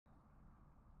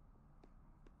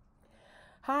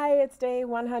Hi, it's day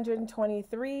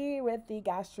 123 with the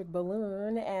gastric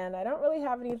balloon, and I don't really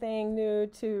have anything new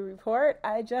to report.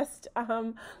 I'm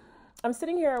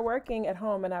sitting here working at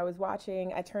home, and I was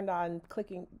watching. I turned on the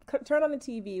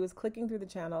TV, was clicking through the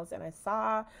channels, and I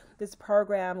saw this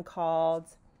program called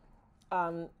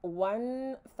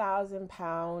 1,000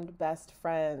 Pound Best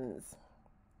Friends.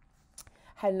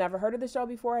 Had never heard of the show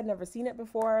before. Had never seen it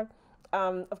before.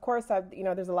 Of course,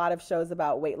 there's a lot of shows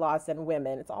about weight loss and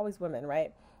women. It's always women,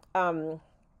 right? Um,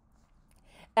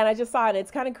 and I just saw it. It's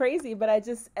kind of crazy, but I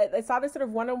saw this sort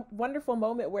of wonderful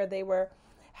moment where they were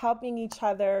helping each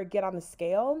other get on the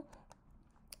scale,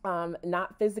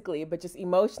 not physically, but just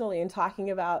emotionally, and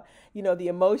talking about, the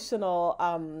emotional,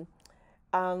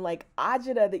 like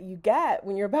agita that you get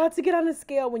when you're about to get on the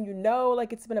scale, when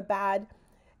like it's been a bad,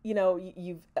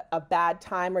 you've a bad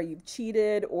time, or you've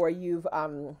cheated, or you've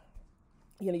not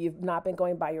been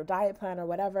going by your diet plan or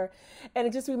whatever. And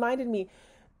it just reminded me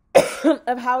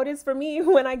of how it is for me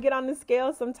when I get on the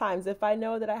scale sometimes. If I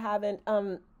know that I haven't,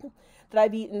 that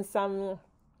I've eaten some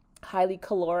highly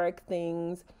caloric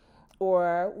things,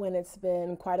 or when it's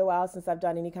been quite a while since I've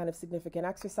done any kind of significant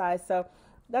exercise. So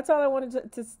that's all I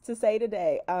wanted to say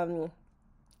today.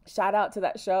 Shout out to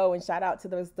that show, and shout out to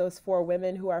those four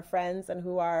women who are friends and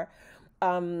who are,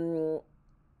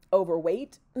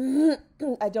 overweight.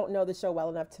 I don't know the show well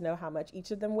enough to know how much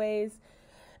each of them weighs.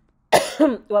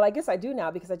 Well, I guess I do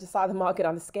now, because I just saw them all get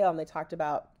on the scale, and they talked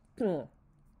about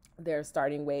their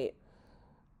starting weight,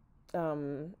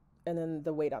 and then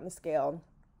the weight on the scale.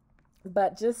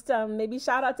 But just maybe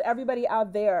shout out to everybody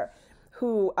out there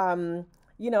who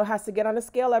has to get on a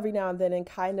scale every now and then and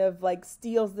kind of like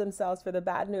steels themselves for the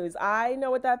bad news. I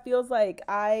know what that feels like.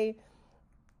 I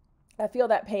feel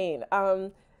that pain.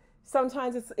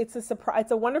 Sometimes it's a surprise.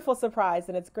 It's a wonderful surprise,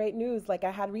 and it's great news, like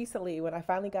I had recently when I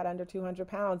finally got under 200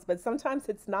 pounds. But sometimes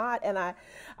it's not, and I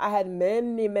had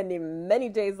many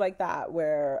days like that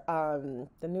where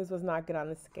the news was not good on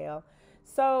the scale.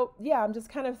 So yeah, I'm just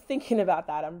kind of thinking about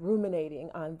that. I'm ruminating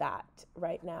on that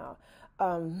right now.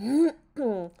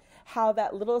 How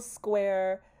that little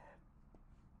square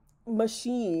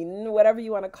machine, whatever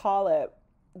you want to call it,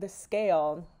 the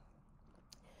scale,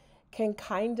 can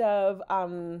kind of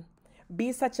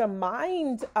be such a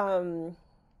mind. I'm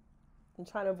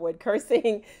trying to avoid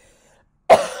cursing.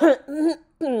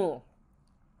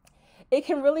 It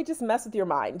can really just mess with your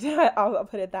mind. I'll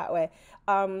put it that way.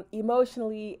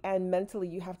 Emotionally and mentally,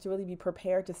 you have to really be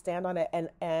prepared to stand on it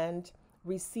and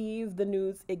receive the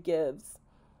news it gives.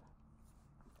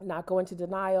 Not go into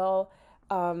denial,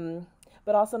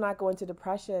 but also not go into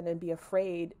depression and be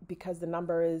afraid because the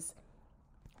number is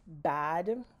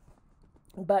bad,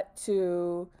 but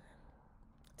to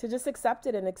just accept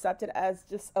it, and accept it as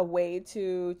just a way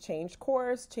to change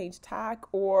course, change tack,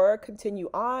 or continue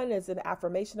on as an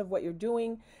affirmation of what you're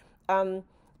doing.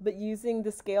 But using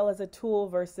the scale as a tool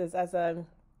versus as a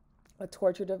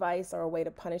torture device, or a way to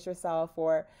punish yourself,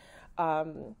 or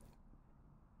like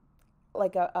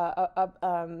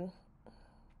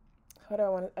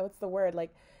what's the word?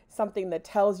 Like something that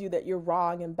tells you that you're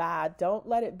wrong and bad. Don't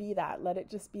let it be that. Let it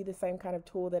just be the same kind of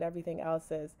tool that everything else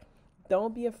is.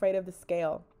 Don't be afraid of the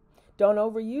scale. Don't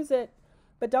overuse it,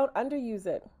 but don't underuse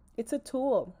it. It's a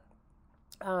tool.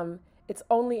 It's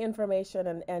only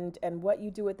information, and what you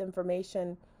do with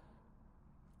information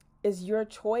is your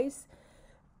choice,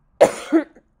 but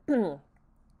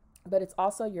it's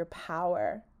also your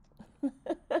power.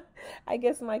 I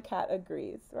guess my cat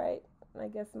agrees, right?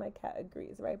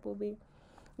 Booby?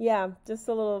 Yeah, just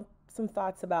some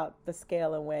thoughts about the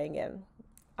scale and weighing in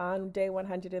on day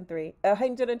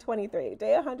 123,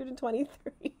 day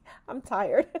 123. I'm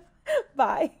tired.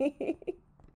 Bye.